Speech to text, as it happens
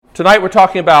Tonight we're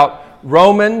talking about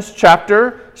Romans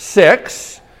chapter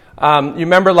 6. You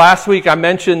remember last week I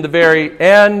mentioned the very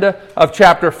end of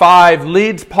chapter 5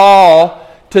 leads Paul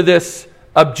to this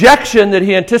objection that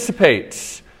he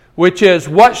anticipates, which is,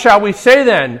 what shall we say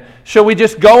then? Shall we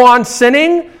just go on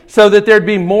sinning so that there'd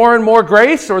be more and more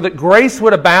grace, or that grace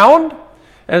would abound?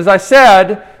 And as I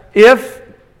said, if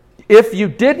you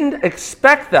didn't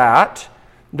expect that,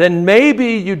 then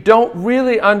maybe you don't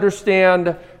really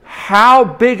understand how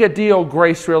big a deal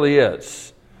grace really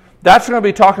is. That's what I'm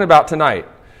going to be talking about tonight.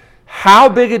 How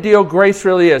big a deal grace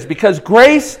really is. Because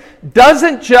grace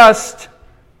doesn't just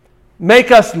make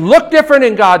us look different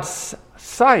in God's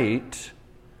sight,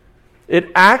 it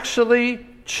actually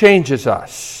changes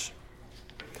us.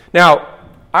 Now,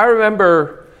 I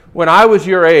remember when I was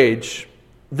your age,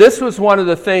 this was one of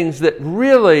the things that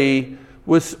really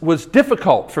was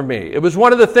difficult for me. It was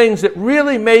one of the things that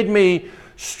really made me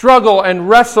struggle and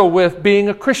wrestle with being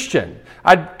a Christian.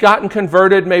 I'd gotten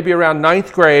converted maybe around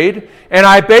 9th grade, and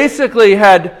I basically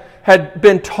had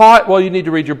been taught, well, you need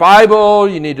to read your Bible,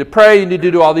 you need to pray, you need to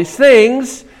do all these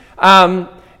things, and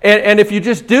if you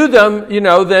just do them,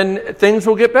 then things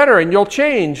will get better, and you'll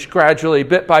change gradually,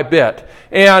 bit by bit.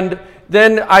 And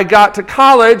then I got to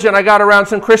college, and I got around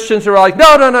some Christians who were like,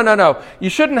 no. You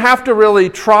shouldn't have to really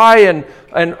try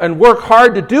and work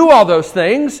hard to do all those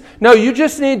things. No, you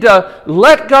just need to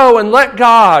let go and let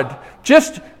God.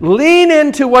 Just lean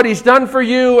into what He's done for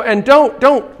you, and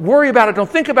don't worry about it. Don't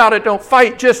think about it. Don't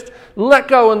fight. Just let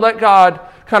go and let God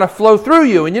kind of flow through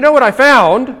you. And you know what I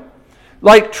found?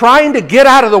 Like, trying to get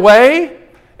out of the way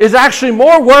is actually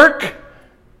more work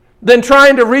than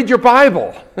trying to read your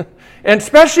Bible. And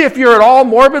especially if you're at all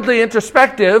morbidly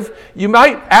introspective, you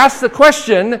might ask the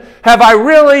question, have I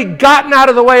really gotten out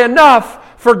of the way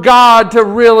enough for God to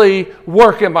really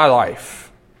work in my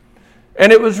life?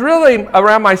 And it was really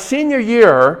around my senior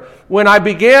year when I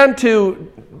began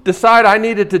to decide I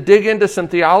needed to dig into some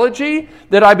theology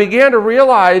that I began to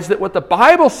realize that what the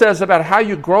Bible says about how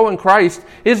you grow in Christ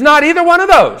is not either one of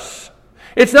those.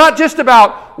 It's not just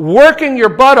about working your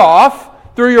butt off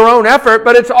through your own effort,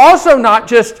 but it's also not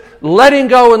just letting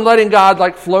go and letting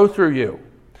God flow through you.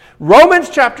 Romans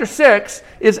chapter 6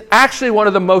 is actually one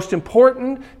of the most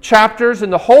important chapters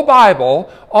in the whole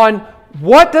Bible on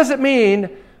what does it mean,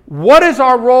 what is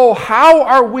our role, how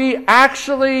are we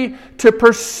actually to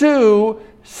pursue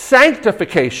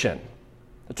sanctification.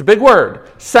 That's a big word,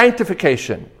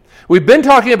 sanctification. We've been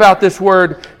talking about this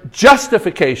word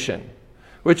justification,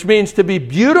 which means to be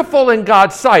beautiful in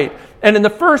God's sight. And in the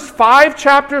first 5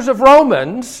 chapters of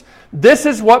Romans, this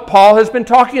is what Paul has been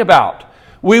talking about.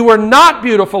 We were not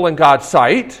beautiful in God's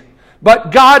sight,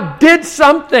 but God did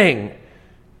something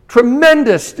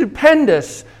tremendous,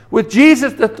 stupendous with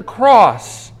Jesus at the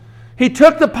cross. He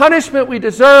took the punishment we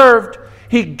deserved.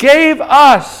 He gave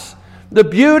us the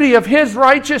beauty of His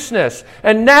righteousness.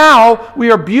 And now we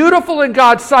are beautiful in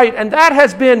God's sight, and that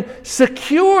has been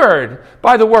secured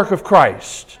by the work of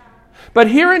Christ. But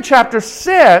here in chapter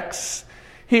 6,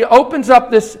 he opens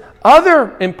up this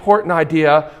other important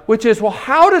idea, which is, well,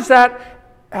 how does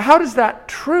that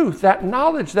truth, that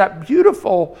knowledge, that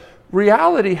beautiful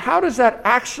reality, how does that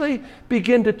actually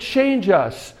begin to change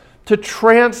us, to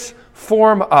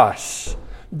transform us?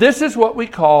 This is what we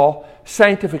call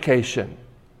sanctification.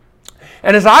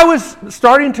 And as I was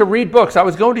starting to read books, I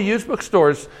was going to used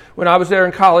bookstores when I was there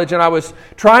in college, and I was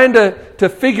trying to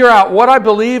figure out what I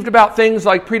believed about things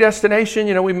like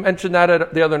predestination. We mentioned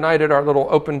that the other night at our little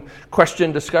open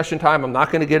question discussion time. I'm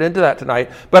not going to get into that tonight.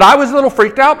 But I was a little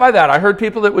freaked out by that. I heard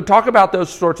people that would talk about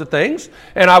those sorts of things,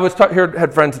 and I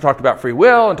had friends that talked about free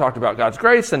will and talked about God's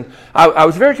grace, and I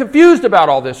was very confused about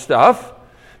all this stuff.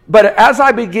 But as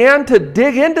I began to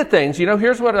dig into things,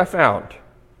 here's what I found.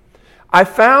 I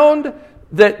found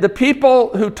that the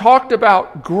people who talked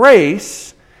about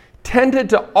grace tended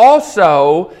to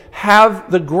also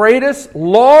have the greatest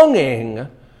longing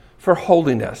for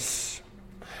holiness.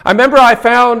 I remember I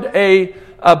found a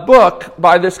book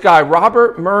by this guy,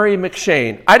 Robert Murray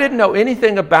M'Cheyne. I didn't know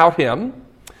anything about him.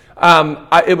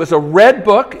 It was a red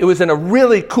book. It was in a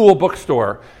really cool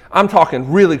bookstore. I'm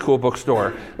talking really cool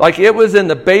bookstore. It was in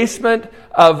the basement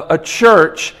of a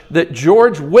church that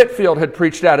George Whitefield had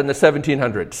preached at in the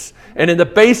 1700s. And in the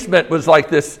basement was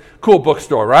this cool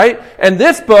bookstore, right? And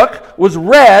this book was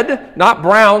red, not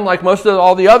brown, like most of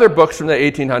all the other books from the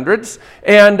 1800s.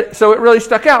 And so it really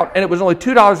stuck out. And it was only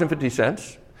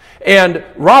 $2.50. And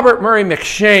Robert Murray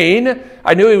M'Cheyne,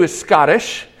 I knew he was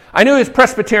Scottish. I knew he was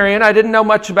Presbyterian. I didn't know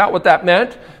much about what that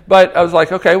meant. But I was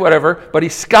like, okay, whatever. But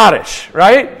he's Scottish,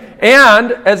 right?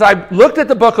 And as I looked at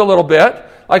the book a little bit,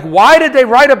 Like, why did they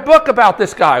write a book about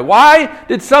this guy? Why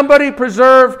did somebody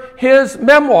preserve his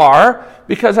memoir?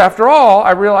 Because after all,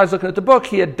 I realized looking at the book,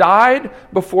 he had died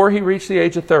before he reached the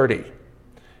age of 30.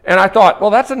 And I thought,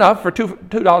 well, that's enough for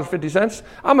 $2.50.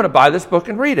 I'm going to buy this book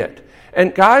and read it.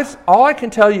 And guys, all I can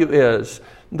tell you is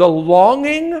the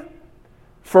longing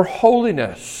for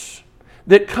holiness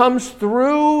that comes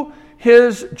through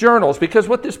his journals, because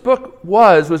what this book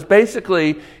was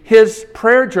basically his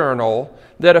prayer journal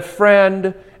that a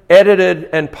friend edited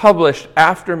and published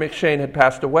after McCheyne had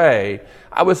passed away.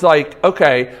 I was like,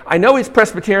 okay, I know he's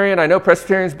Presbyterian. I know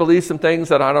Presbyterians believe some things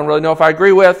that I don't really know if I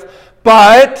agree with,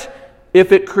 but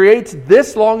if it creates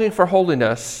this longing for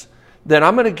holiness, then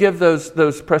I'm going to give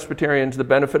those Presbyterians the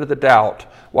benefit of the doubt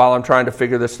while I'm trying to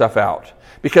figure this stuff out.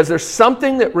 Because there's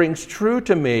something that rings true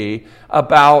to me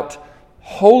about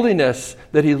holiness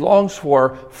that he longs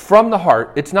for from the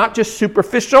heart. It's not just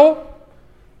superficial,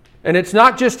 and it's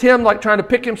not just him like trying to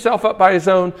pick himself up by his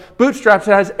own bootstraps.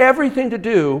 It has everything to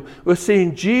do with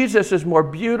seeing Jesus as more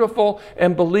beautiful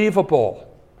and believable,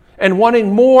 and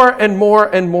wanting more and more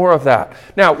and more of that.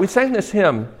 Now, we sang this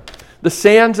hymn, "The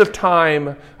sands of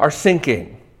time are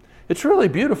sinking." It's really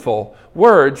beautiful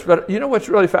words, but you know what's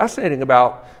really fascinating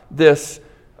about this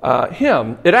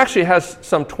hymn? It actually has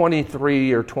some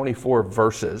 23 or 24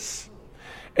 verses.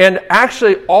 And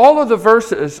actually, all of the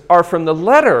verses are from the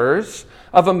letters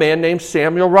of a man named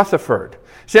Samuel Rutherford.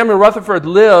 Samuel Rutherford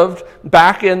lived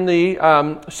back in the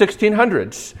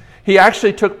 1600s. He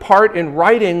actually took part in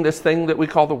writing this thing that we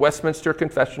call the Westminster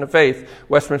Confession of Faith,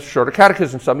 Westminster Shorter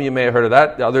Catechism. Some of you may have heard of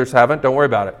that. The others haven't. Don't worry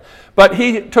about it. But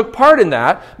he took part in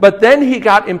that. But then he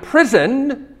got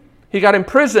imprisoned. He got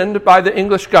imprisoned by the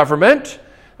English government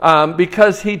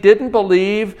because he didn't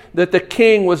believe that the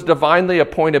king was divinely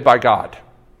appointed by God.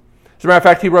 As a matter of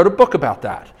fact, he wrote a book about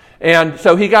that. And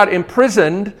so he got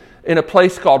imprisoned in a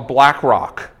place called Black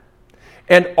Rock.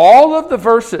 And all of the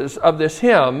verses of this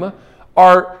hymn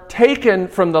are taken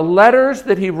from the letters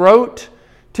that he wrote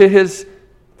to his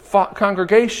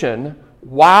congregation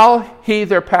while he,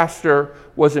 their pastor,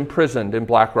 was imprisoned in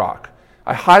Black Rock.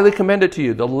 I highly commend it to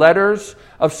you, the letters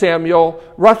of Samuel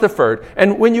Rutherford.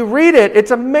 And when you read it,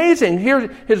 it's amazing. Here,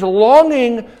 his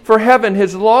longing for heaven,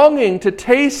 his longing to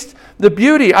taste the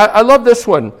beauty. I love this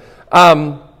one.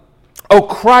 Oh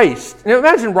Christ. Now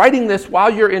imagine writing this while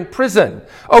you're in prison.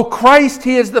 Oh Christ,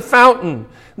 he is the fountain,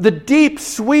 the deep,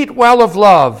 sweet well of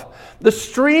love. The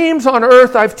streams on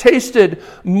earth I've tasted,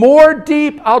 more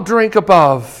deep I'll drink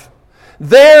above.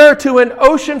 There to an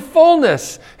ocean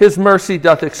fullness his mercy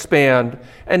doth expand,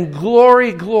 and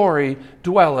glory, glory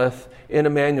dwelleth in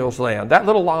Emmanuel's land. That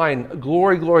little line,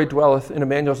 glory, glory dwelleth in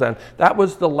Emmanuel's land, that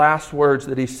was the last words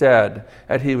that he said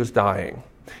as he was dying.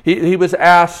 He was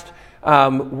asked,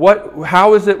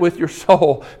 how is it with your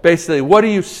soul? Basically, what do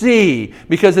you see?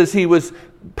 Because as he was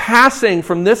passing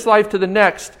from this life to the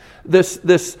next,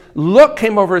 this look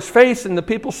came over his face, and the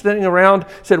people standing around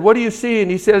said, what do you see? And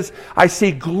he says, I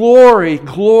see glory,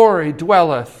 glory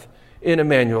dwelleth in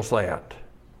Emmanuel's land.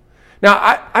 Now,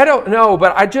 I don't know,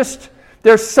 but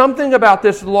there's something about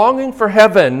this longing for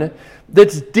heaven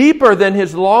that's deeper than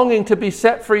his longing to be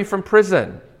set free from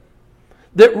prison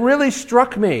that really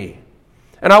struck me.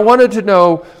 And I wanted to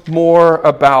know more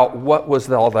about what was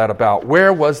all that about.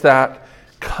 Where was that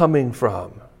coming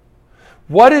from?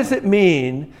 What does it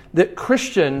mean that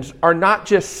Christians are not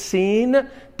just seen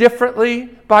differently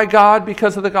by God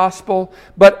because of the gospel,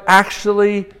 but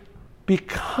actually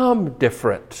become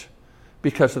different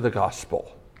because of the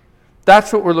gospel?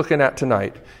 That's what we're looking at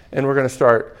tonight. And we're going to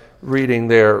start reading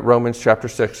there, Romans chapter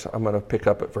 6. I'm going to pick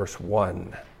up at verse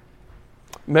 1.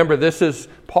 Remember, this is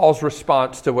Paul's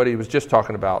response to what he was just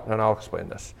talking about, and I'll explain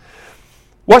this.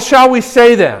 What shall we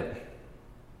say then?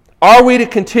 Are we to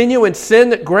continue in sin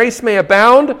that grace may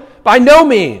abound? By no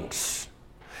means.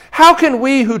 How can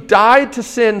we who died to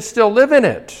sin still live in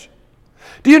it?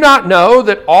 Do you not know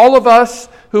that all of us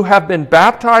who have been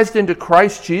baptized into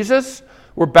Christ Jesus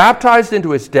were baptized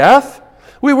into his death?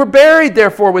 We were buried,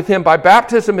 therefore, with him by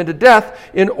baptism into death,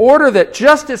 in order that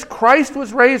just as Christ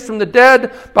was raised from the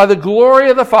dead by the glory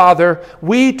of the Father,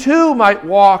 we too might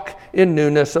walk in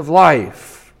newness of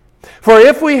life. For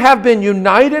if we have been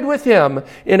united with him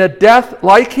in a death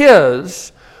like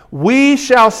his, we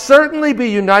shall certainly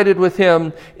be united with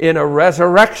him in a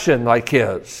resurrection like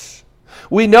his.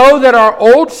 We know that our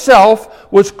old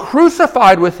self was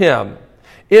crucified with him,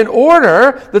 in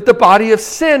order that the body of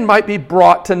sin might be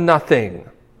brought to nothing,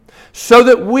 so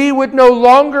that we would no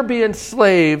longer be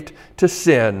enslaved to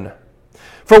sin.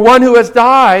 For one who has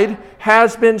died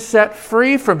has been set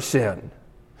free from sin.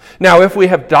 Now, if we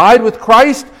have died with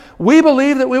Christ, we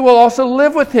believe that we will also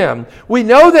live with him. We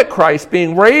know that Christ,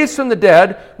 being raised from the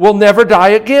dead, will never die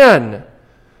again.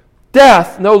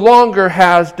 Death no longer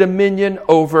has dominion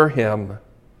over him.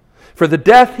 For the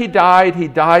death he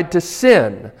died to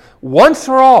sin, once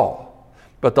for all.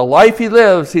 But the life he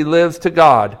lives to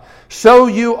God. So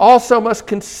you also must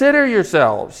consider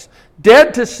yourselves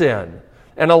dead to sin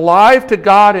and alive to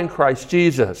God in Christ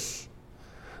Jesus.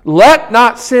 Let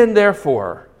not sin,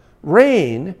 therefore,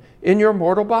 reign in your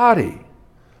mortal body,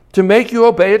 to make you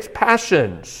obey its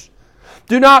passions.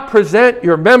 Do not present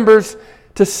your members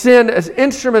to sin as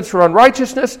instruments for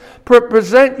unrighteousness, but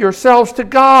present yourselves to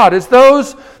God as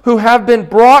those who have been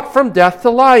brought from death to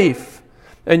life,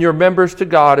 and your members to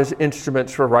God as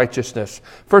instruments for righteousness.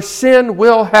 For sin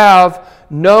will have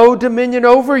no dominion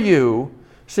over you,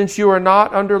 since you are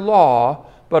not under law,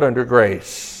 but under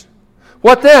grace.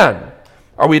 What then?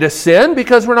 Are we to sin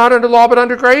because we're not under law, but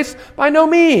under grace? By no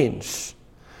means.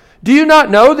 Do you not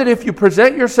know that if you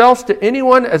present yourselves to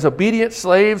anyone as obedient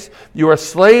slaves, you are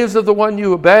slaves of the one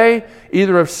you obey,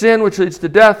 either of sin which leads to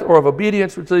death or of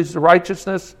obedience which leads to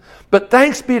righteousness? But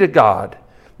thanks be to God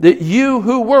that you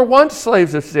who were once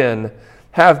slaves of sin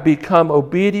have become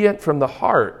obedient from the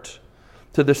heart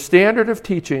to the standard of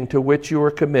teaching to which you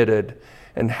were committed,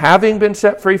 and having been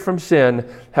set free from sin,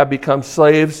 have become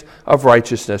slaves of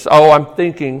righteousness. Oh, I'm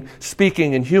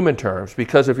speaking in human terms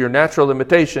because of your natural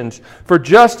limitations. For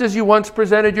just as you once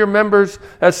presented your members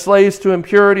as slaves to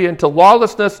impurity and to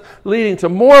lawlessness, leading to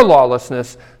more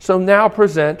lawlessness, so now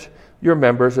present your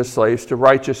members as slaves to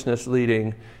righteousness,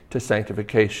 leading to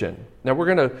sanctification. Now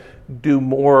we're going to do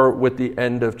more with the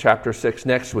end of chapter 6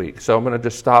 next week, so I'm going to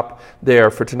just stop there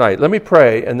for tonight. Let me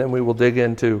pray, and then we will dig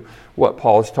into what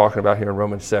Paul is talking about here in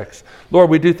Romans 6. Lord,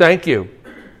 we do thank you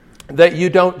that you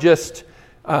don't just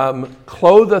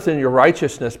clothe us in your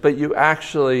righteousness, but you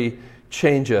actually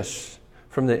change us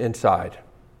from the inside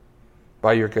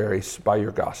by your grace, by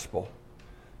your gospel.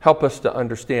 Help us to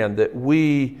understand that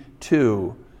we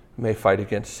too may fight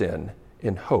against sin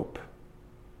in hope.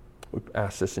 We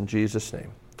ask this in Jesus'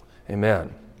 name.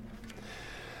 Amen.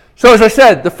 So as I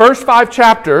said, the first 5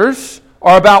 chapters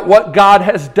are about what God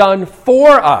has done for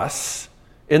us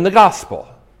in the gospel.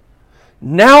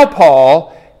 Now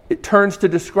Paul, it turns to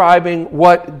describing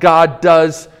what God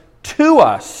does to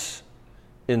us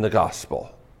in the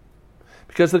gospel.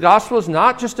 Because the gospel is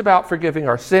not just about forgiving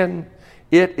our sin.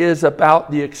 It is about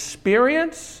the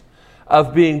experience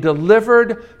of being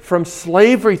delivered from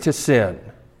slavery to sin.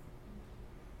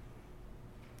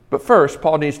 But first,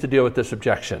 Paul needs to deal with this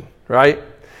objection, right?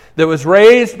 That was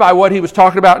raised by what he was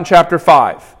talking about in chapter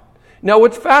 5. Now,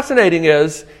 what's fascinating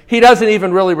is he doesn't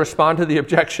even really respond to the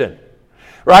objection,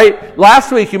 right?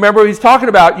 Last week, you remember he's talking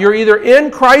about you're either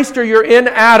in Christ or you're in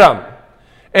Adam.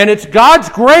 And it's God's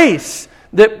grace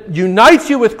that unites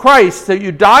you with Christ, that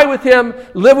you die with him,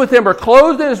 live with him, or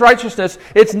clothed in his righteousness.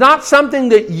 It's not something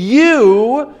that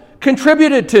you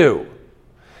contributed to.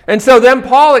 And so then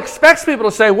Paul expects people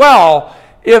to say, well,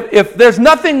 if there's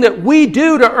nothing that we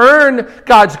do to earn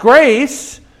God's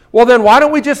grace, well then why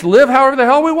don't we just live however the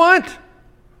hell we want?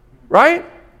 Right?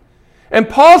 And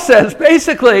Paul says,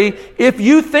 basically, if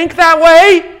you think that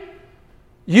way,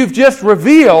 you've just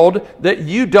revealed that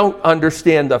you don't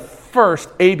understand the first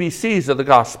ABCs of the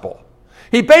gospel.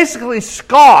 He basically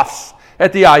scoffs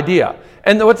at the idea.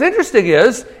 And what's interesting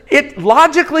is, it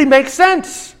logically makes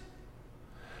sense.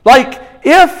 Like,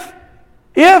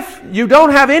 if you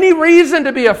don't have any reason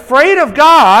to be afraid of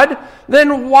God,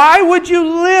 then why would you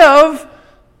live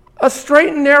a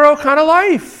straight and narrow kind of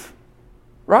life?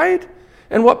 Right?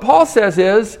 And what Paul says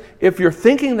is, if you're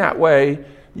thinking that way,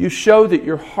 you show that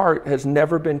your heart has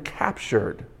never been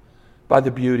captured by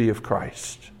the beauty of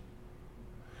Christ.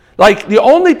 Like, the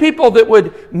only people that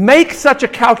would make such a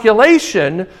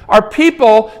calculation are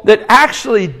people that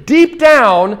actually deep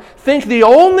down think the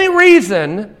only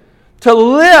reason to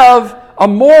live a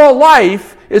moral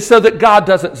life is so that God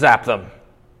doesn't zap them.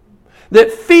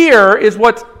 That fear is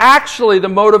what's actually the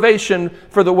motivation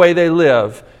for the way they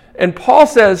live. And Paul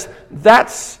says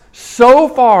that's so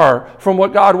far from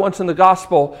what God wants in the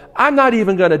gospel, I'm not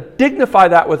even going to dignify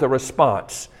that with a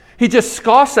response. He just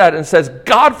scoffs at it and says,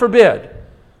 God forbid.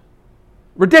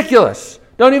 Ridiculous.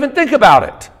 Don't even think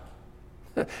about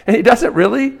it. And he doesn't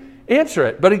really answer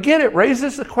it. But again, it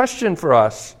raises the question for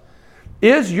us.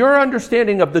 Is your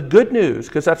understanding of the good news,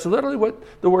 because that's literally what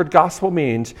the word gospel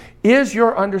means, is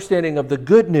your understanding of the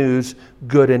good news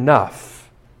good enough?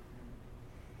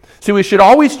 See, we should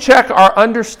always check our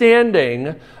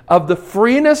understanding of the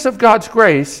freeness of God's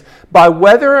grace by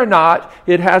whether or not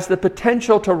it has the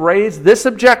potential to raise this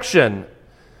objection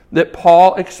that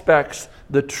Paul expects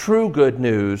the true good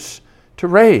news to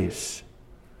raise.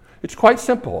 It's quite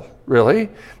simple, really.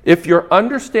 If your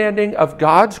understanding of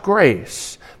God's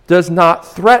grace does not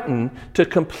threaten to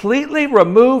completely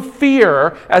remove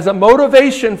fear as a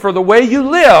motivation for the way you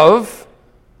live,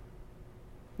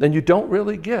 then you don't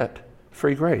really get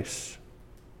free grace.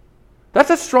 That's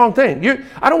a strong thing.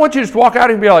 I don't want you to just walk out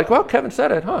and be like, well, Kevin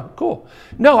said it, cool.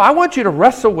 No, I want you to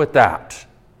wrestle with that.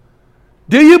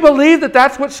 Do you believe that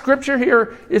that's what Scripture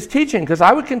here is teaching? Because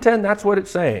I would contend that's what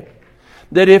it's saying.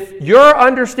 That if your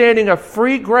understanding of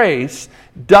free grace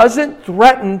doesn't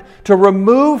threaten to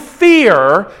remove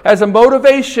fear as a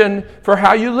motivation for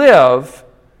how you live,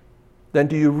 then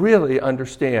do you really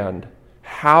understand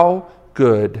how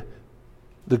good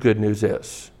the good news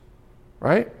is?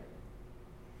 Right?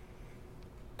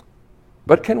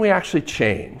 But can we actually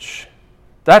change?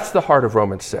 That's the heart of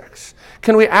Romans 6.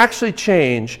 Can we actually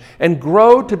change and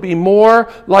grow to be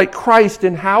more like Christ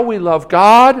in how we love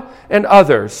God and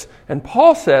others? And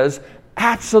Paul says,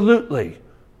 absolutely.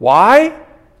 Why?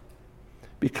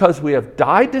 Because we have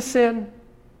died to sin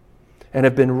and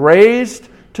have been raised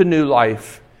to new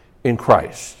life in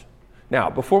Christ. Now,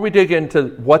 before we dig into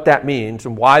what that means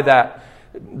and why that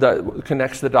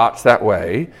connects the dots that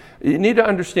way, you need to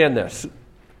understand this.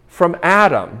 From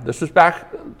Adam, this is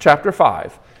back chapter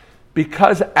 5,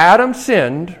 because Adam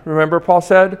sinned, remember Paul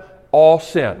said, all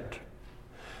sinned.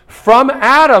 From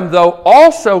Adam, though,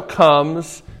 also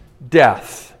comes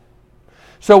death.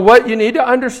 So what you need to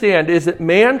understand is that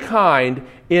mankind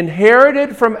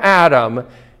inherited from Adam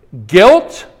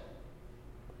guilt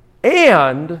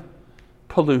and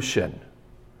pollution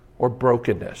or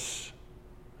brokenness.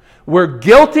 We're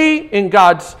guilty in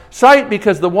God's sight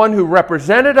because the one who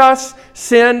represented us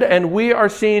sinned, and we are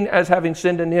seen as having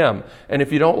sinned in him. And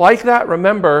if you don't like that,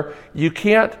 remember, you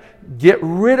can't get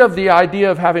rid of the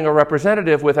idea of having a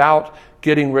representative without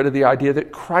getting rid of the idea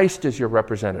that Christ is your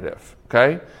representative.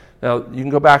 Okay? Now, you can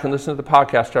go back and listen to the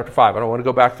podcast, chapter 5. I don't want to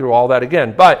go back through all that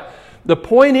again. But the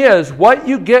point is, what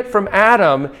you get from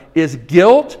Adam is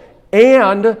guilt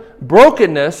and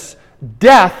brokenness,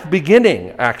 death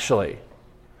beginning, actually.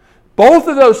 Both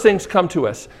of those things come to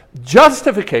us.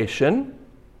 Justification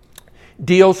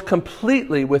deals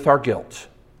completely with our guilt.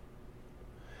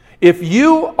 If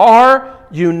you are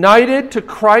united to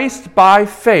Christ by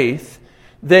faith,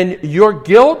 then your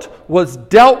guilt was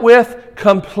dealt with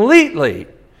completely,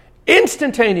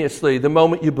 instantaneously, the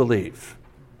moment you believe.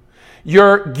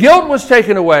 Your guilt was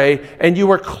taken away, and you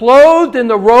were clothed in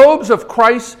the robes of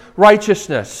Christ's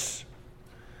righteousness.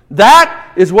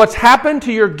 That is what's happened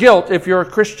to your guilt if you're a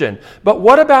Christian. But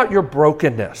what about your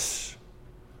brokenness?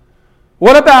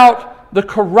 What about the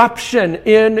corruption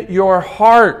in your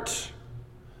heart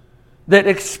that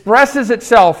expresses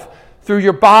itself through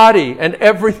your body and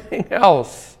everything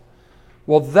else?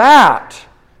 Well, that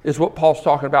is what Paul's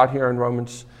talking about here in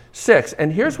Romans 6.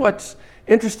 And here's what's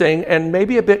interesting and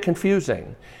maybe a bit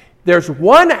confusing. There's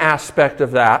one aspect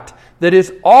of that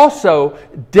is also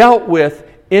dealt with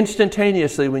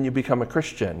instantaneously when you become a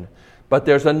Christian. But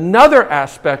there's another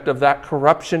aspect of that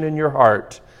corruption in your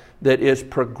heart that is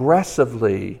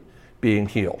progressively being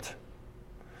healed.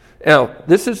 Now,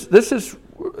 this is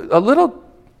a little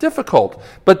difficult,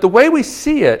 but the way we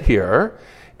see it here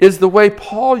is the way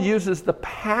Paul uses the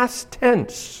past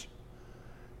tense.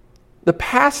 The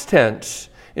past tense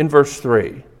in verse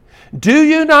 3. Do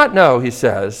you not know, he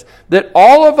says, that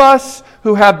all of us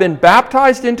who have been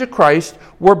baptized into Christ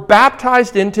were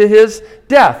baptized into his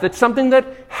death? It's something that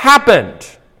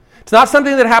happened. It's not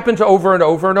something that happens over and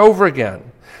over and over again.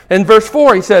 In verse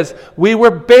 4, he says, we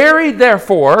were buried,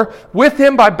 therefore, with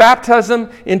him by baptism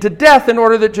into death, in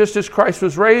order that just as Christ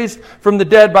was raised from the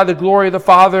dead by the glory of the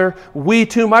Father, we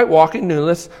too might walk in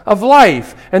newness of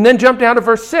life. And then jump down to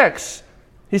verse 6.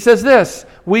 He says this,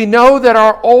 we know that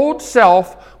our old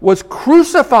self was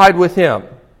crucified with him.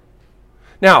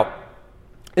 Now,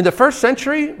 in the first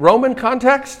century Roman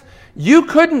context, you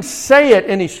couldn't say it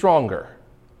any stronger.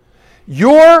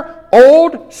 Your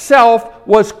old self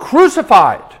was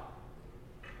crucified.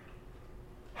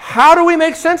 How do we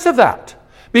make sense of that?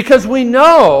 Because we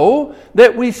know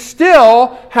that we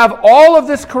still have all of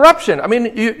this corruption. I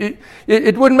mean,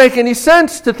 it wouldn't make any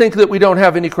sense to think that we don't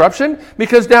have any corruption,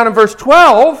 because down in verse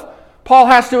 12, Paul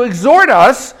has to exhort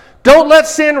us, don't let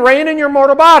sin reign in your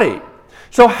mortal body.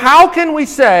 So how can we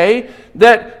say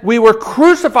that we were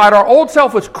crucified, our old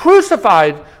self was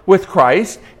crucified with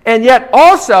Christ, and yet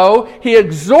also he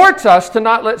exhorts us to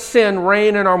not let sin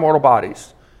reign in our mortal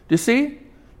bodies? Do you see?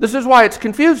 This is why it's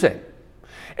confusing.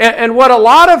 And what a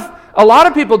lot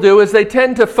of people do is they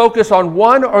tend to focus on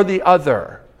one or the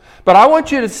other. But I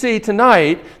want you to see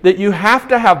tonight that you have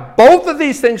to have both of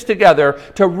these things together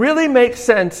to really make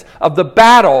sense of the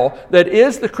battle that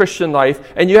is the Christian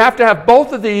life. And you have to have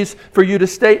both of these for you to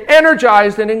stay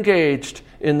energized and engaged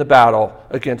in the battle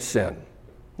against sin.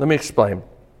 Let me explain.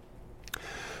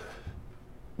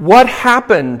 What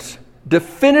happened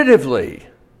definitively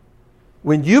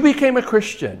when you became a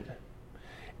Christian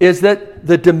is that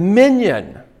the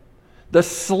dominion, the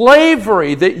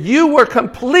slavery that you were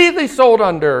completely sold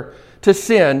under to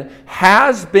sin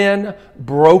has been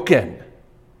broken.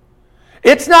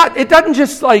 It doesn't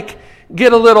just like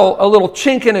get a little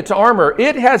chink in its armor.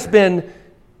 It has been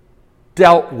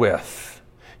dealt with.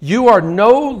 You are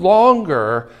no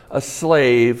longer a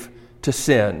slave to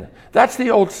sin. That's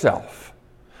the old self.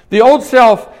 The old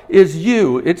self is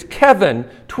you. It's Kevin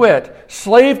Twitt,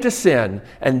 slave to sin.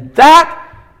 And that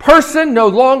person no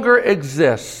longer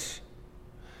exists.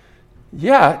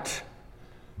 Yet,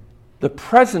 the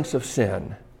presence of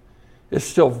sin is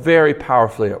still very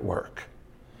powerfully at work.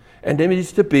 And it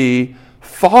needs to be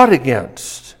fought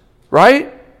against,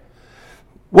 right?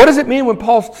 What does it mean when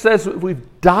Paul says we've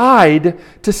died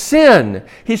to sin?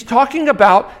 He's talking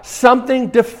about something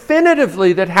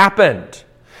definitively that happened.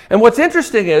 And what's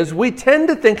interesting is we tend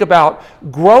to think about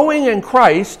growing in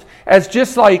Christ as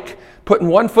just like putting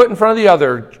one foot in front of the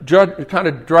other, kind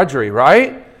of drudgery,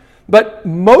 right? But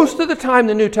most of the time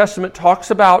the New Testament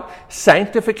talks about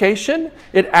sanctification,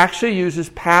 it actually uses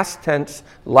past tense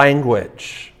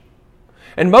language.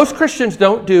 And most Christians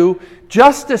don't do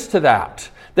justice to that.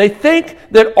 They think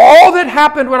that all that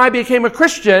happened when I became a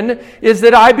Christian is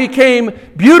that I became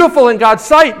beautiful in God's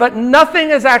sight, but nothing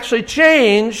has actually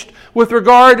changed with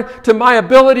regard to my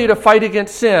ability to fight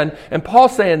against sin. And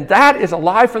Paul's saying that is a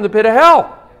lie from the pit of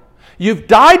hell. You've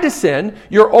died to sin.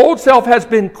 Your old self has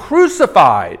been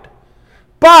crucified.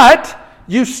 But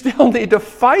you still need to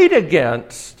fight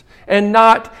against and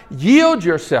not yield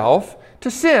yourself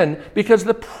to sin because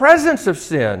the presence of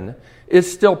sin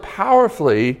is still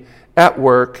powerfully at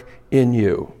work in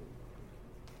you.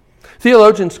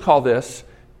 Theologians call this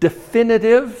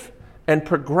definitive and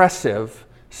progressive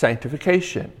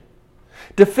sanctification.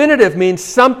 Definitive means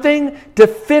something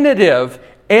definitive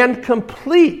and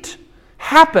complete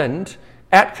happened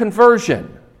at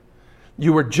conversion.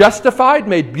 You were justified,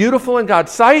 made beautiful in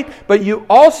God's sight, but you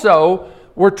also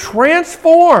were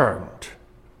transformed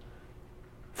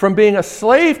from being a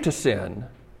slave to sin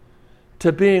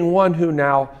to being one who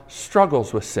now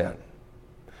struggles with sin.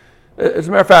 As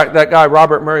a matter of fact, that guy,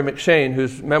 Robert Murray McShane,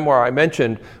 whose memoir I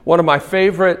mentioned, one of my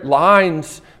favorite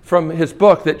lines from his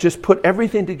book that just put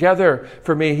everything together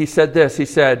for me, he said this, he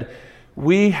said,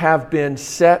 "We have been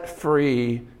set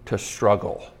free to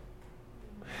struggle."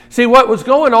 See, what was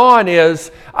going on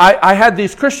is I had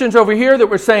these Christians over here that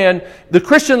were saying the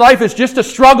Christian life is just a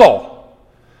struggle,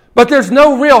 but there's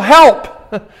no real help.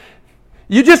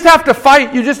 You just have to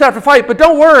fight. You just have to fight. But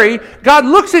don't worry. God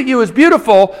looks at you as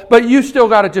beautiful, but you still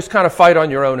got to just kind of fight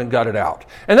on your own and gut it out.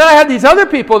 And then I had these other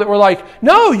people that were like,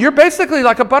 no, you're basically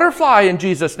like a butterfly in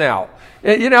Jesus now.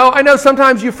 You know, I know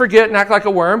sometimes you forget and act like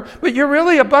a worm, but you're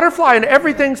really a butterfly and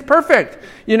everything's perfect.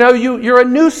 You know, you're a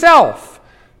new self.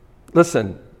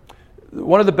 Listen,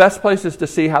 one of the best places to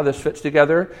see how this fits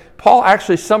together, Paul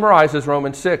actually summarizes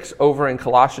Romans 6 over in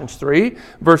Colossians 3,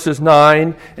 verses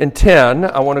 9 and 10.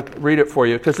 I want to read it for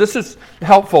you because this is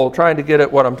helpful trying to get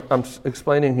at what I'm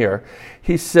explaining here.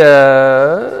 He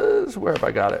says, where have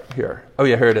I got it? Here. Oh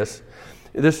yeah, here it is.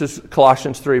 This is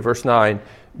Colossians 3, verse 9.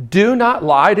 "Do not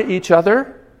lie to each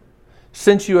other,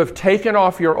 since you have taken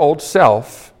off your old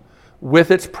self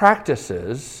with its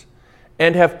practices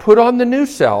and have put on the new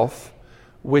self,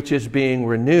 which is being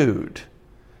renewed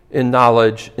in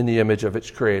knowledge in the image of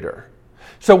its creator."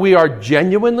 So we are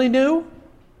genuinely new,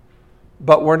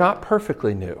 but we're not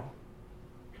perfectly new.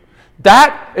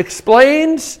 That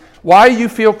explains why you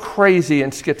feel crazy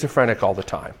and schizophrenic all the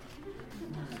time.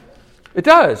 It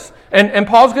does. And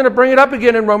Paul's going to bring it up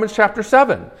again in Romans chapter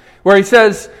 7, where he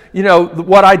says, you know,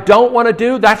 what I don't want to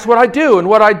do, that's what I do. And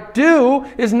what I do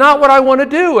is not what I want to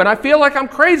do. And I feel like I'm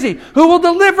crazy. Who will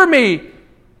deliver me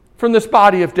from this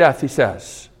body of death, he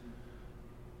says.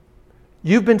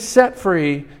 You've been set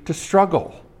free to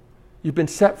struggle. You've been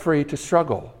set free to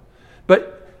struggle.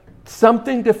 But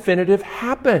something definitive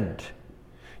happened.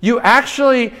 You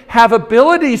actually have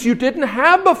abilities you didn't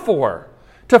have before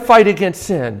to fight against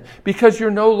sin because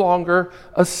you're no longer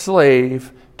a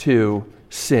slave to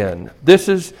sin. This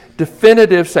is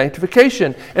definitive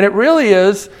sanctification. And it really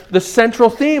is the central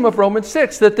theme of Romans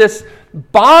 6, that this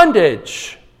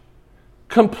bondage,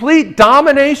 complete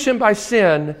domination by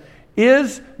sin,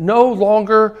 is no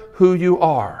longer who you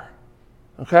are.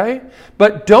 Okay?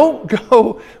 But don't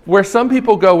go where some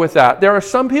people go with that. There are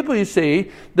some people, you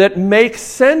see, that make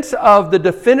sense of the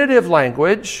definitive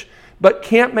language, but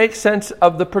can't make sense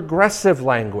of the progressive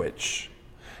language.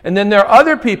 And then there are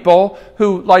other people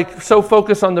who so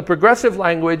focus on the progressive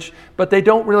language, but they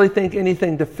don't really think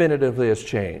anything definitively has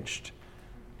changed.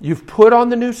 You've put on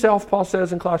the new self, Paul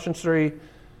says in Colossians 3,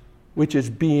 which is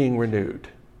being renewed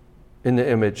in the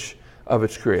image of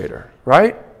its creator,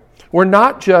 right? We're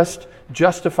not just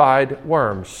justified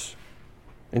worms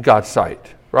in God's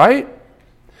sight, right?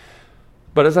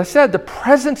 But as I said, the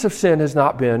presence of sin has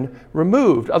not been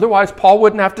removed. Otherwise, Paul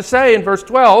wouldn't have to say in verse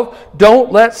 12,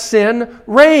 don't let sin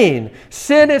reign.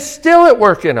 Sin is still at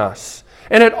work in us,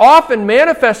 and it often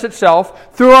manifests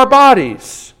itself through our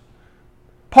bodies.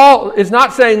 Paul is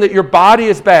not saying that your body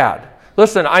is bad.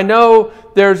 Listen, I know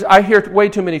I hear way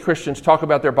too many Christians talk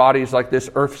about their bodies like this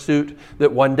earth suit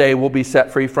that one day we'll be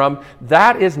set free from.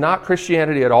 That is not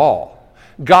Christianity at all.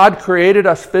 God created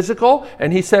us physical,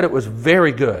 and He said it was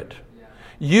very good.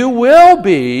 You will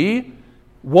be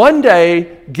one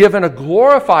day given a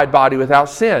glorified body without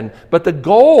sin. But the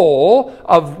goal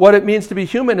of what it means to be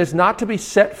human is not to be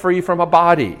set free from a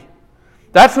body.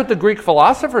 That's what the Greek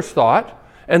philosophers thought,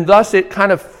 and thus it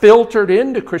kind of filtered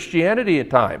into Christianity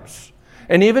at times.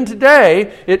 And even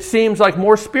today, it seems like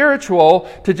more spiritual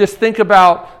to just think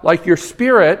about like your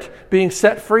spirit being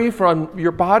set free from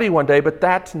your body one day, but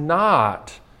that's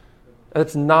not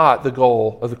the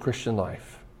goal of the Christian life.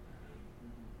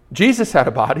 Jesus had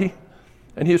a body,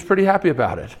 and He was pretty happy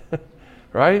about it,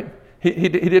 right? He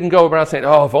didn't go around saying,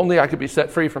 oh, if only I could be set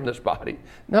free from this body.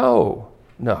 No,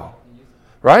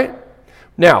 right?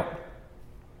 Now,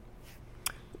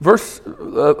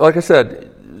 like I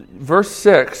said, verse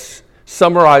 6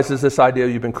 summarizes this idea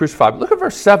you've been crucified. But look at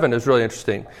verse 7 is really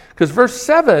interesting, because verse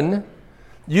 7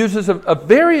 uses a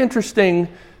very interesting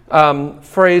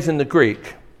phrase in the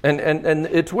Greek, and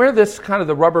it's where this kind of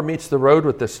the rubber meets the road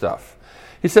with this stuff.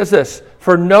 He says this,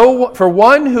 for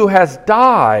one who has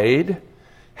died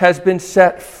has been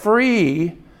set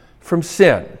free from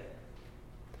sin.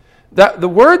 The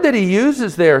word that he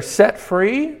uses there, set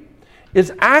free,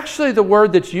 is actually the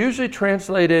word that's usually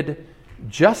translated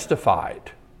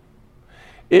justified.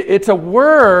 It's a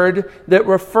word that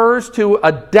refers to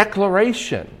a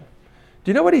declaration.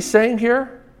 Do you know what he's saying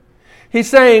here? He's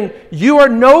saying, you are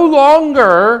no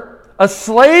longer a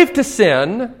slave to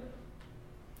sin.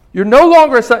 You're no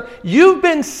longer a slave. You've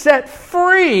been set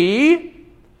free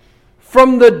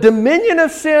from the dominion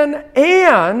of sin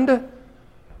and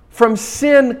from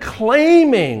sin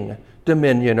claiming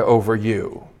dominion over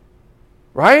you.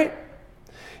 Right?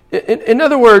 In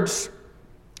other words,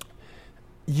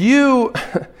 well,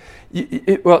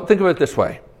 think of it this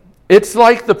way. It's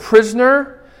like the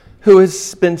prisoner who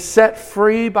has been set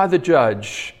free by the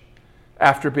judge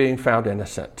after being found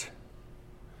innocent.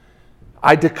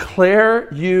 I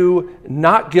declare you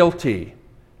not guilty,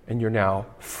 and you're now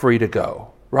free to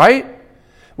go. Right?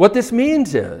 What this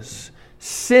means is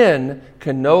sin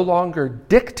can no longer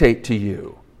dictate to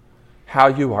you how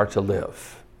you are to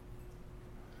live.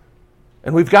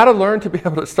 And we've got to learn to be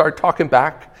able to start talking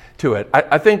back to it.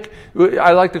 I think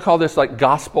I like to call this like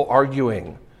gospel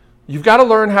arguing. You've got to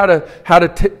learn how to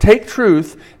take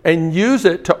truth and use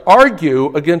it to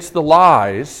argue against the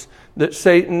lies that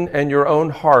Satan and your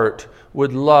own heart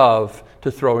would love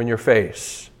to throw in your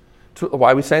face. That's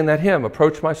why we sang that hymn,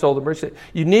 approach my soul to mercy.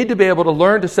 You need to be able to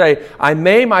learn to say, I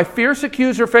may my fierce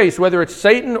accuser face, whether it's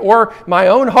Satan or my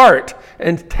own heart,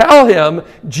 and tell him,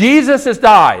 Jesus has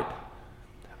died.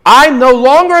 I'm no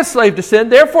longer a slave to sin,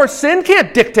 therefore sin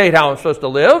can't dictate how I'm supposed to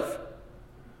live.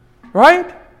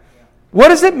 Right? What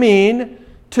does it mean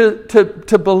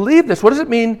to believe this? What does it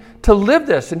mean to live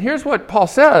this? And here's what Paul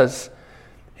says.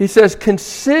 He says,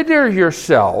 consider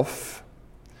yourself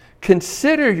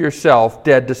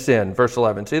dead to sin. Verse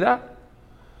 11. See that?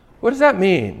 What does that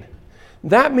mean?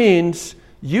 That means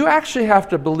you actually have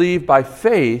to believe by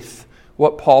faith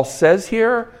what Paul says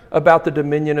here about the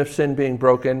dominion of sin being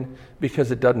broken, because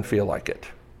it doesn't feel like it.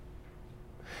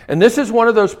 And this is one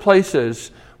of those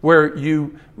places where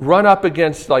you run up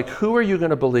against, like, who are you going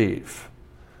to believe?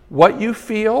 What you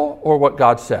feel or what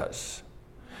God says?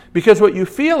 Because what you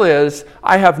feel is,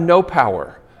 I have no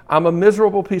power. I'm a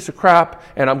miserable piece of crap,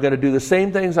 and I'm going to do the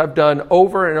same things I've done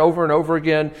over and over and over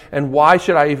again, and why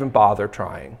should I even bother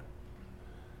trying?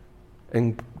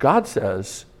 And God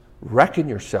says, reckon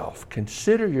yourself,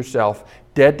 consider yourself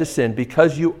dead to sin,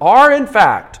 because you are, in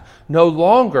fact, no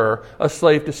longer a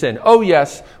slave to sin. Oh,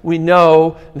 yes, we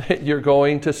know that you're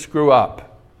going to screw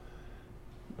up,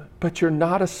 but you're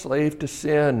not a slave to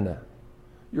sin.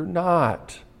 You're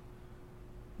not.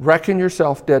 Reckon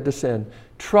yourself dead to sin.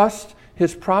 Trust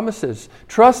His promises.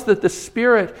 Trust that the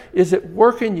Spirit is at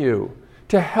work in you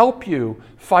to help you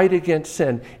fight against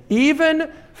sin.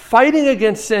 Even fighting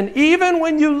against sin, even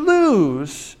when you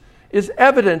lose, is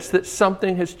evidence that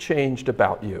something has changed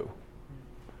about you.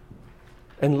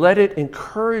 And let it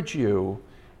encourage you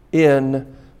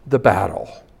in the battle.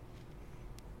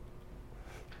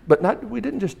 But we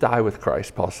didn't just die with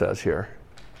Christ, Paul says here.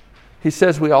 He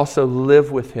says we also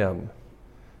live with Him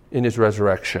in His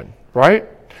resurrection, right?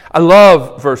 I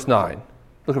love verse 9.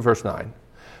 Look at verse 9.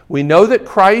 We know that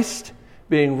Christ,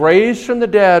 being raised from the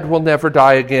dead, will never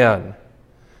die again.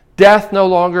 Death no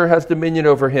longer has dominion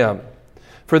over Him.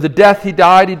 For the death He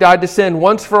died to sin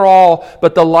once for all,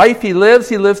 but the life He lives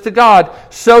to God.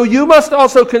 So you must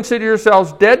also consider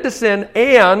yourselves dead to sin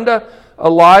and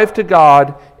alive to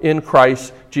God in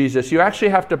Christ Jesus. You actually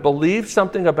have to believe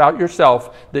something about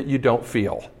yourself that you don't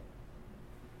feel.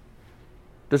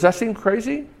 Does that seem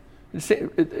crazy?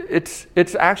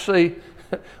 It's actually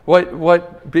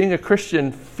what being a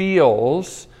Christian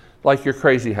feels like you're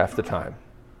crazy half the time.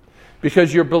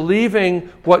 Because you're believing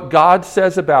what God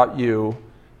says about you,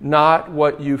 not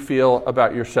what you feel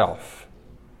about yourself.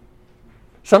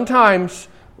 Sometimes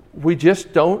we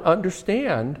just don't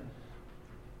understand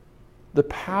the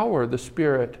power the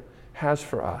Spirit has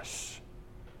for us.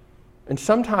 And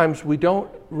sometimes we don't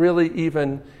really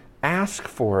even ask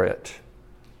for it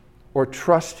or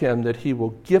trust Him that He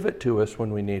will give it to us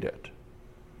when we need it.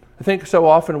 I think so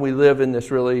often we live in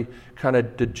this really kind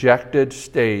of dejected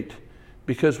state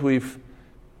because we've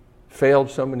failed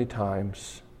so many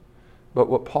times. But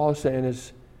what Paul is saying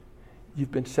is,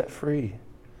 you've been set free.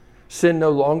 Sin no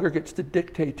longer gets to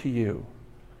dictate to you.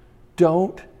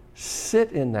 Don't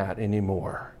sit in that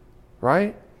anymore,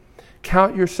 right?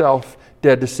 Count yourself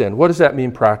dead to sin. What does that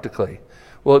mean practically?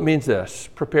 Well, it means this: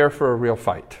 prepare for a real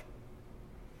fight.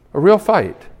 A real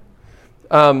fight.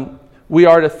 We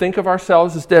are to think of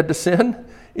ourselves as dead to sin,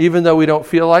 even though we don't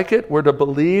feel like it. We're to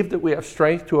believe that we have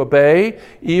strength to obey,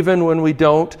 even when we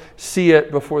don't see it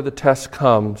before the test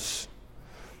comes.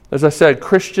 As I said,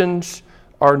 Christians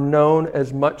are known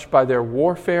as much by their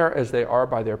warfare as they are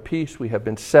by their peace. We have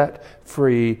been set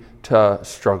free to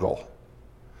struggle.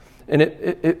 And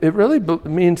it really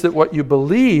means that what you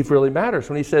believe really matters.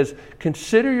 When he says,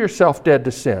 consider yourself dead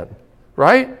to sin,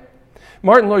 right?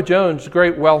 Martin Lloyd-Jones, a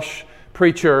great Welsh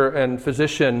preacher and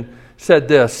physician, said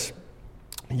this: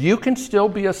 you can still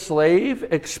be a slave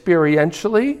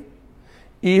experientially,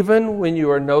 even when you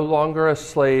are no longer a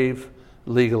slave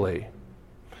legally.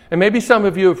 And maybe some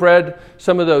of you have read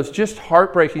some of those just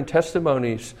heartbreaking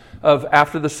testimonies of,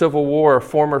 after the Civil War,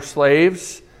 former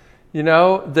slaves,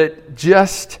 that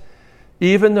just,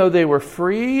 even though they were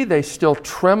free, they still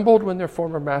trembled when their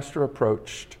former master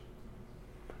approached.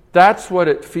 That's what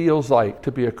it feels like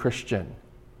to be a Christian.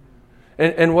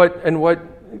 And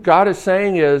what God is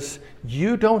saying is,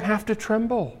 you don't have to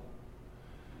tremble.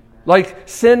 Like,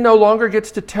 sin no longer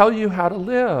gets to tell you how to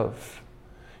live.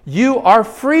 You are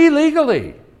free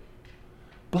legally.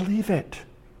 Believe it.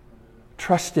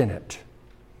 Trust in it.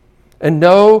 And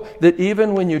know that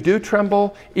even when you do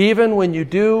tremble, even when you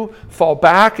do fall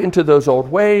back into those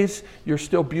old ways, you're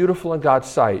still beautiful in God's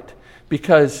sight.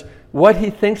 Because what He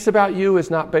thinks about you is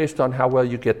not based on how well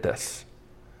you get this.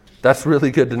 That's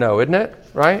really good to know, isn't it?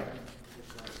 Right?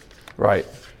 Right.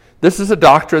 This is a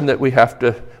doctrine that we have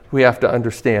to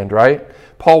understand, right?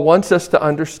 Paul wants us to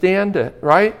understand it,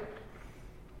 right?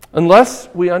 Unless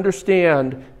we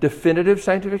understand definitive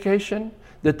sanctification,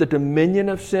 that the dominion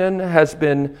of sin has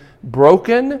been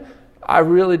broken, I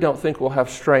really don't think we'll have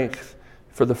strength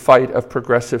for the fight of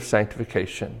progressive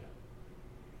sanctification.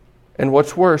 And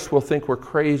what's worse, we'll think we're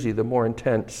crazy the more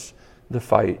intense the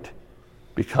fight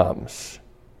becomes.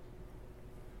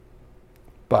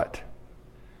 But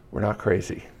we're not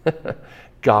crazy.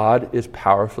 God is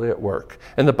powerfully at work.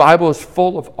 And the Bible is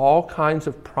full of all kinds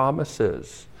of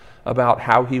promises about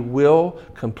how He will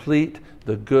complete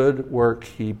the good work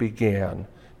He began.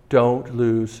 Don't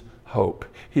lose hope.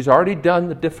 He's already done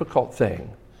the difficult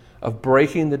thing of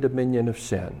breaking the dominion of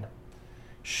sin.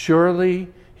 Surely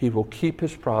He will keep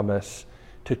His promise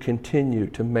to continue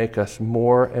to make us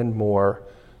more and more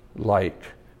like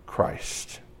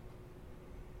Christ.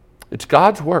 It's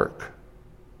God's work.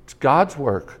 It's God's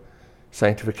work,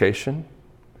 sanctification,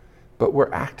 but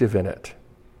we're active in it.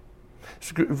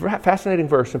 It's a fascinating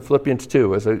verse in Philippians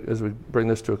 2 as we bring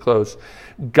this to a close.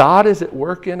 God is at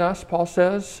work in us, Paul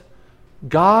says.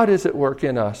 God is at work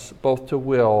in us, both to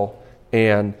will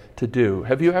and to do.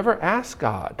 Have you ever asked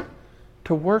God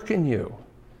to work in you,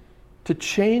 to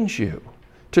change you,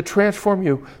 to transform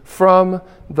you from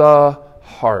the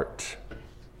heart?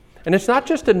 And it's not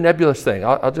just a nebulous thing.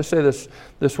 I'll just say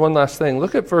this one last thing.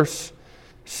 Look at verse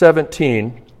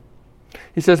 17.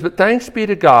 He says, "But thanks be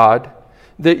to God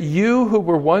that you who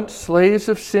were once slaves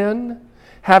of sin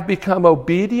have become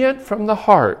obedient from the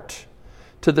heart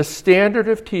to the standard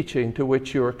of teaching to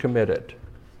which you are committed."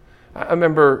 I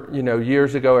remember,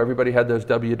 years ago, everybody had those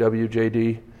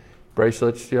WWJD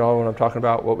bracelets, what I'm talking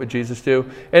about, what would Jesus do?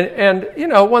 And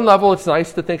one level, it's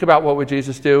nice to think about what would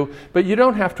Jesus do, but you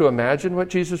don't have to imagine what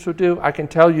Jesus would do. I can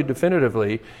tell you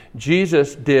definitively,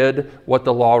 Jesus did what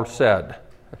the law said.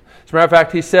 As a matter of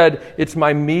fact, he said, "It's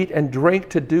my meat and drink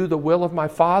to do the will of my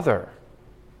Father."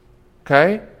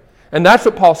 Okay? And that's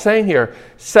what Paul's saying here.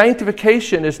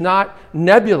 Sanctification is not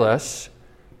nebulous.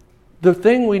 The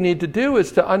thing we need to do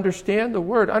is to understand the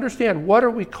Word. Understand what are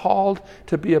we called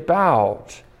to be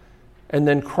about. And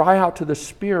then cry out to the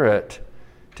Spirit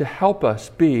to help us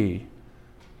be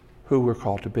who we're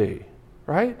called to be.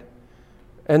 Right?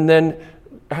 And then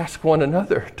ask one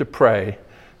another to pray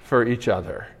for each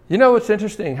other. It's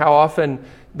interesting how often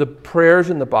the prayers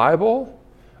in the Bible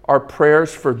are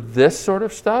prayers for this sort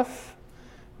of stuff,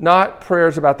 not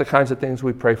prayers about the kinds of things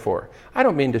we pray for. I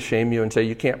don't mean to shame you and say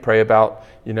you can't pray about,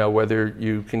 whether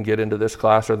you can get into this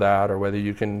class or that, or whether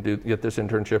you can get this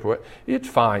internship or what. It's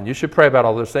fine. You should pray about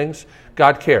all those things.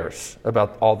 God cares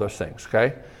about all those things,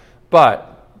 okay?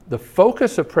 But the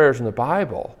focus of prayers in the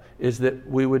Bible is that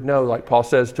we would know, like Paul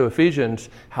says to Ephesians,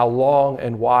 how long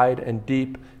and wide and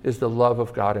deep is the love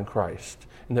of God in Christ,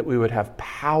 and that we would have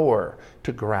power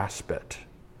to grasp it,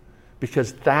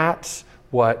 because that's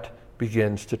what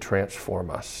begins to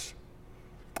transform us.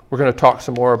 We're going to talk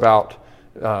some more about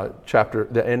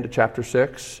the end of chapter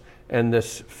 6 and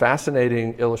this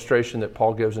fascinating illustration that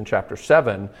Paul gives in chapter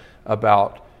 7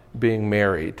 about being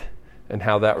married and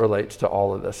how that relates to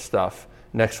all of this stuff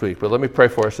next week. But let me pray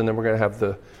for us, and then we're going to have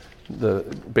the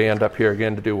band up here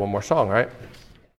again to do one more song, all right?